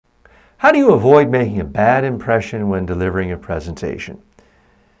How do you avoid making a bad impression when delivering a presentation?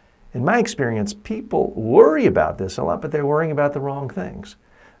 In my experience, people worry about this a lot, but they're worrying about the wrong things.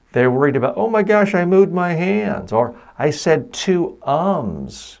 They're worried about, oh my gosh, I moved my hands, or I said two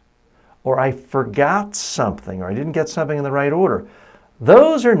ums, or I forgot something, or I didn't get something in the right order.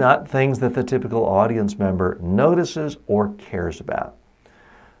 Those are not things that the typical audience member notices or cares about.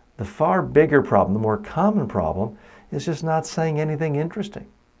 The far bigger problem, the more common problem, is just not saying anything interesting,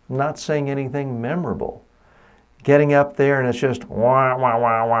 not saying anything memorable. Getting up there and it's just wah, wah,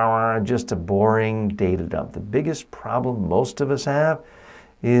 wah, wah, wah, just a boring data dump. The biggest problem most of us have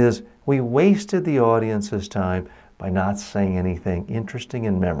is we wasted the audience's time by not saying anything interesting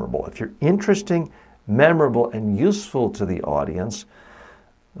and memorable. If you're interesting, memorable, and useful to the audience,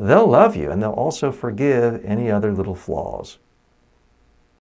 they'll love you and they'll also forgive any other little flaws.